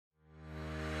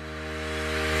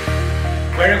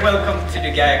Very welcome to the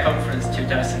GAIA Conference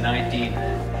 2019.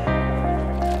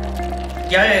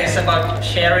 GAIA is about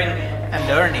sharing and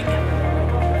learning.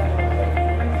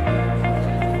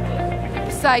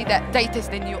 Say that data is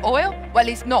the new oil? Well,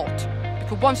 it's not.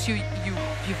 Because once you've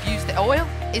used the oil,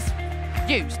 it's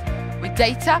used. With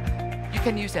data, you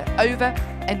can use it over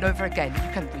and over again.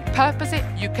 You can repurpose it,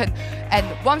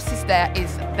 and once it's there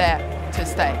to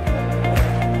stay.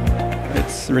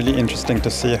 It's really interesting to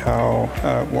see how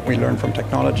what we learn from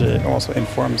technology also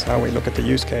informs how we look at the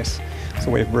use case.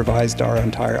 So we've revised our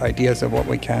entire ideas of what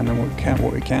we can and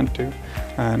what we can't do,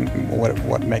 and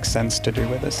what makes sense to do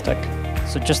with this tech.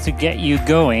 So just to get you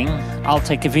going, I'll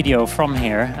take a video from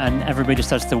here and everybody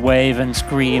starts to wave and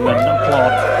scream and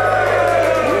applaud.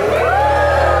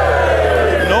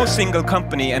 No single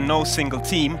company and no single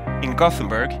team in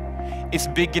Gothenburg is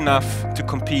big enough to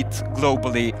compete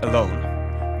globally alone.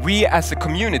 We as a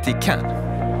community can.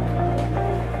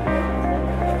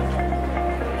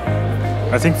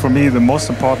 I think for me the most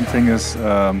important thing is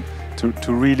to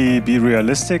really be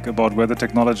realistic about where the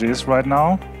technology is right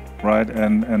now, right?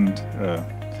 And I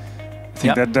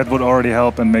think that would already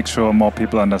help and make sure more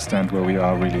people understand where we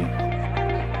are really.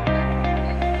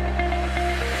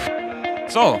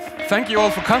 So, thank you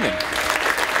all for coming.